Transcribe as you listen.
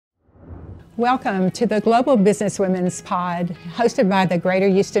Welcome to the Global Businesswomen's Pod, hosted by the Greater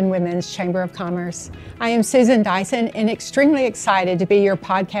Houston Women's Chamber of Commerce. I am Susan Dyson and extremely excited to be your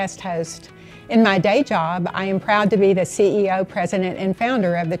podcast host. In my day job, I am proud to be the CEO, President, and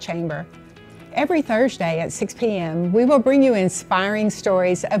founder of the Chamber. Every Thursday at 6 p.m., we will bring you inspiring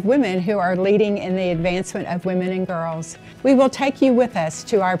stories of women who are leading in the advancement of women and girls. We will take you with us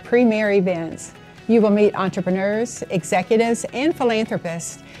to our premier events. You will meet entrepreneurs, executives, and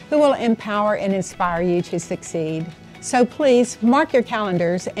philanthropists who will empower and inspire you to succeed. So please mark your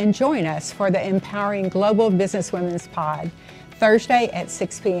calendars and join us for the Empowering Global Businesswomen's Pod, Thursday at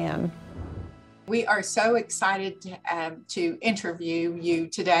 6 p.m. We are so excited to interview you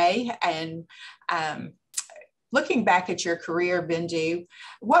today. And looking back at your career, Bindu,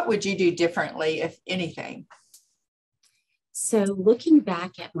 what would you do differently, if anything? So looking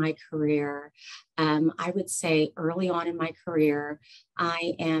back at my career, I would say early on in my career,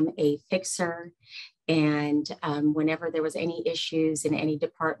 I am a fixer. And whenever there was any issues in any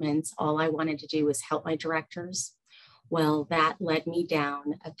departments, all I wanted to do was help my directors. Well, that led me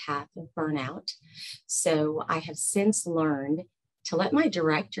down a path of burnout. So I have since learned to let my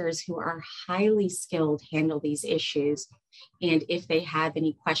directors, who are highly skilled, handle these issues. And if they have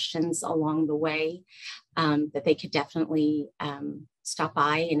any questions along the way, that they could definitely stop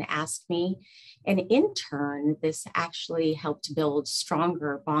by and ask me. And in turn, this actually helped build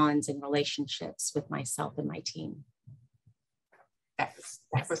stronger bonds and relationships with myself and my team.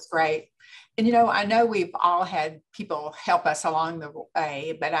 That was great. And, you know, I know we've all had people help us along the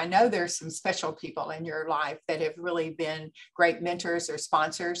way, but I know there's some special people in your life that have really been great mentors or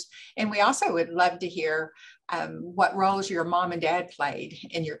sponsors. And we also would love to hear what roles your mom and dad played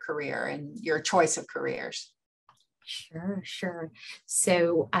in your career and your choice of careers. Sure.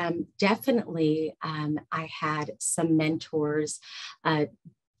 So definitely I had some mentors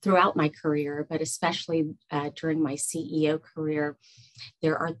throughout my career, but especially during my CEO career.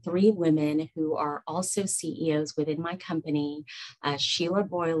 There are three women who are also CEOs within my company, Sheila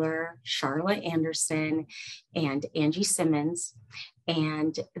Boyler, Charla Anderson, and Angie Simmons.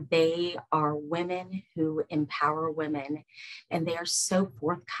 And they are women who empower women, and they are so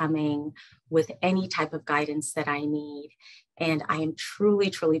forthcoming with any type of guidance that I need. And I am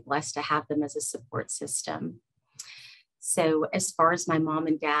truly, truly blessed to have them as a support system. So as far as my mom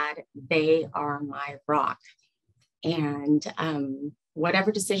and dad, they are my rock. And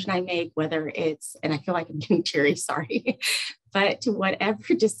whatever decision I make, whether it's, and I feel like I'm getting teary, sorry, but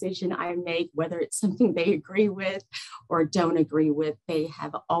whatever decision I make, whether it's something they agree with or don't agree with, they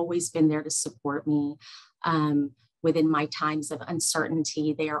have always been there to support me. Within my times of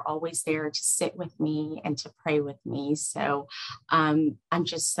uncertainty, they are always there to sit with me and to pray with me. So I'm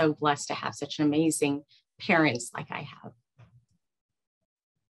just so blessed to have such an amazing parents like I have.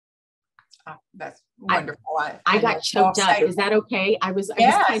 Oh, that's wonderful. I got choked up. Is that okay?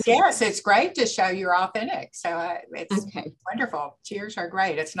 Yes, it's great to show you're authentic. So it's wonderful. Tears are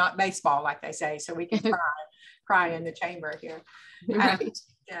great. It's not baseball, like they say, so we can cry in the chamber here. Right.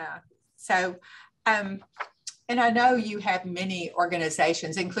 Yeah. So, and I know you have many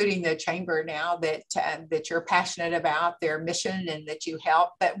organizations, including the Chamber now, that you're passionate about their mission and that you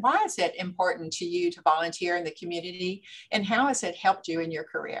help. But why is it important to you to volunteer in the community, and how has it helped you in your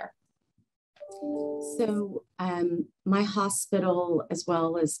career? So my hospital, as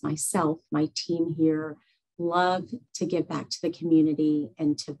well as myself, my team here, love to give back to the community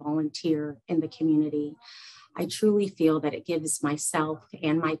and to volunteer in the community. I truly feel that it gives myself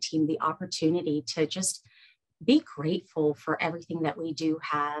and my team the opportunity to just be grateful for everything that we do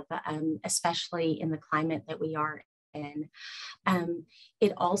have, especially in the climate that we are in.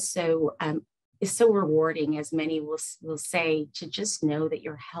 It also is so rewarding, as many will say, to just know that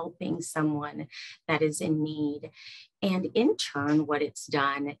you're helping someone that is in need. And in turn, what it's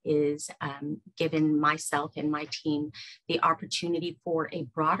done is given myself and my team the opportunity for a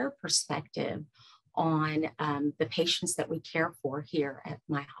broader perspective on the patients that we care for here at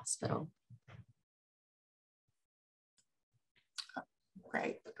my hospital.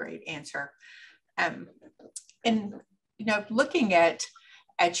 Great answer. And, you know, looking at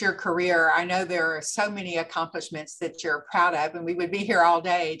your career, I know there are so many accomplishments that you're proud of, and we would be here all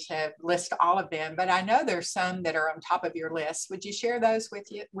day to list all of them, but I know there's some that are on top of your list. Would you share those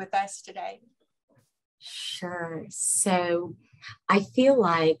with us today? Sure. So I feel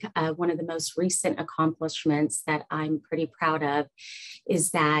like one of the most recent accomplishments that I'm pretty proud of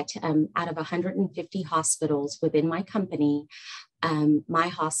is that out of 150 hospitals within my company, my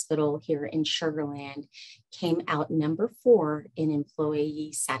hospital here in Sugar Land came out number 4 in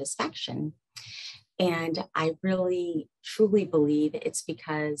employee satisfaction. And I really, truly believe it's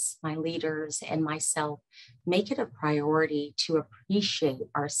because my leaders and myself make it a priority to appreciate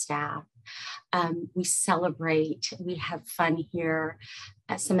our staff. We celebrate, we have fun here.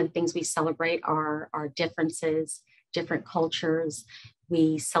 Some of the things we celebrate are our differences, different cultures.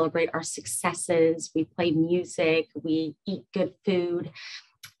 We celebrate our successes, we play music, we eat good food.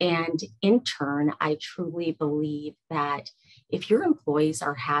 And in turn, I truly believe that if your employees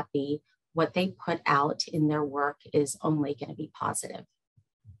are happy, what they put out in their work is only going to be positive.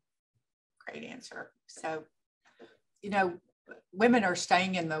 Great answer. So, women are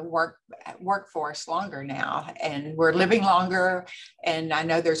staying in the workforce longer now, and we're living longer. And I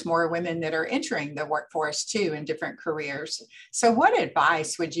know there's more women that are entering the workforce too in different careers. So what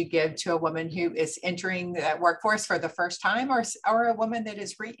advice would you give to a woman who is entering the workforce for the first time, or a woman that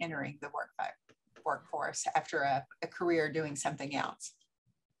is re-entering the workforce after a career doing something else?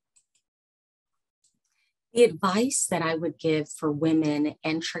 The advice that I would give for women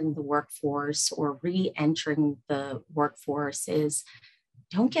entering the workforce or re-entering the workforce is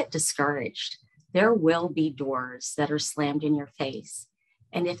don't get discouraged. There will be doors that are slammed in your face.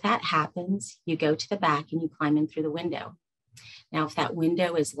 And if that happens, you go to the back and you climb in through the window. Now, if that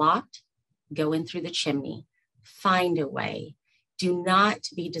window is locked, go in through the chimney. Find a way. Do not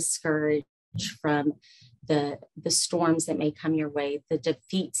be discouraged from the storms that may come your way, the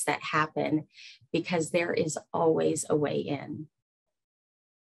defeats that happen, because there is always a way in.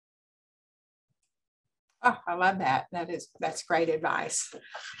 Oh, I love that. That's great advice.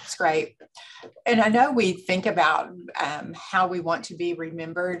 It's great. And I know we think about how we want to be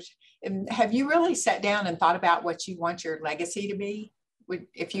remembered. And have you really sat down and thought about what you want your legacy to be?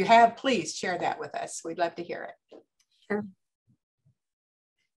 If you have, please share that with us. We'd love to hear it. Sure.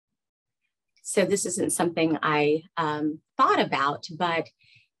 So this isn't something I thought about, but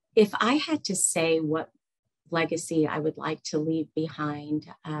if I had to say what legacy I would like to leave behind,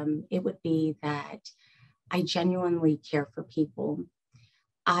 it would be that I genuinely care for people.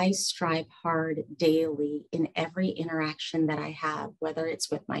 I strive hard daily in every interaction that I have, whether it's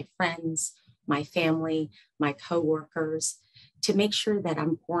with my friends, my family, my coworkers, to make sure that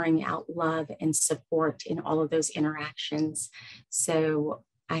I'm pouring out love and support in all of those interactions. So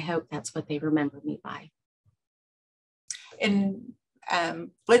I hope that's what they remember me by. And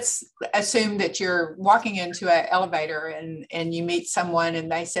let's assume that you're walking into an elevator and you meet someone and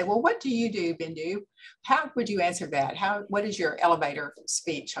they say, well, what do you do, Bindu? How would you answer that? What is your elevator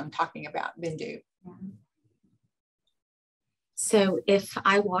speech? I'm talking about Bindu. So if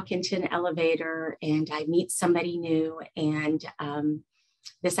I walk into an elevator and I meet somebody new, and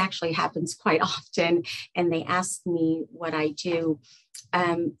this actually happens quite often, and they ask me what I do,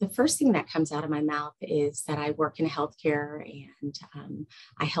 the first thing that comes out of my mouth is that I work in healthcare, and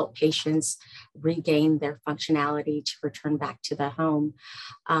I help patients regain their functionality to return back to the home.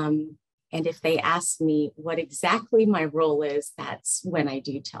 And if they ask me what exactly my role is, that's when I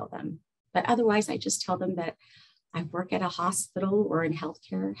do tell them. But otherwise, I just tell them that I work at a hospital or in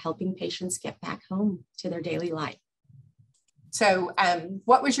healthcare, helping patients get back home to their daily life. So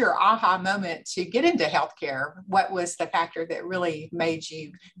what was your aha moment to get into healthcare? What was the factor that really made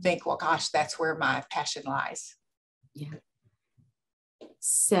you think, well, gosh, that's where my passion lies? Yeah.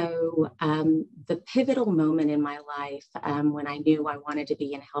 So the pivotal moment in my life when I knew I wanted to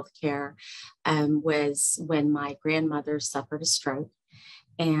be in healthcare was when my grandmother suffered a stroke,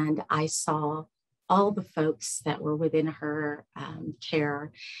 and I saw all the folks that were within her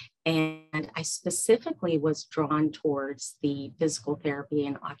care. And I specifically was drawn towards the physical therapy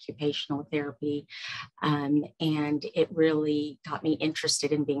and occupational therapy. And it really got me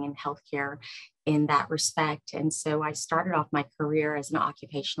interested in being in healthcare in that respect. And so I started off my career as an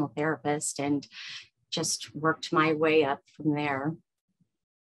occupational therapist and just worked my way up from there.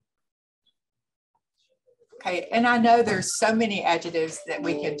 Okay, and I know there's so many adjectives that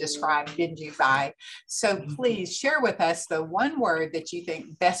we could describe Bindu by. So please share with us the one word that you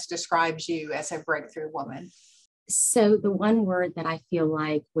think best describes you as a breakthrough woman. So the one word that I feel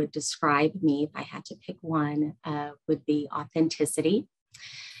like would describe me, if I had to pick one, would be authenticity.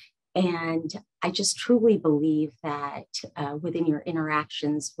 And I just truly believe that within your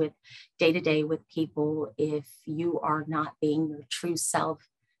interactions with day-to-day with people, if you are not being your true self,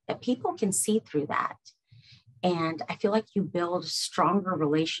 that people can see through that. And I feel like you build stronger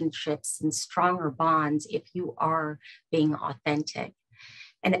relationships and stronger bonds if you are being authentic.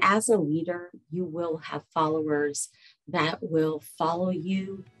 And as a leader, you will have followers that will follow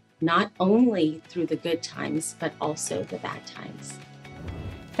you, not only through the good times, but also the bad times.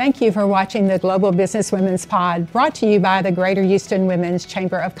 Thank you for watching the Global Businesswomen's Pod, brought to you by the Greater Houston Women's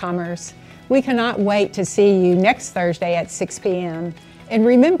Chamber of Commerce. We cannot wait to see you next Thursday at 6 p.m. And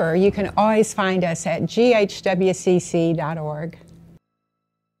remember, you can always find us at ghwcc.org.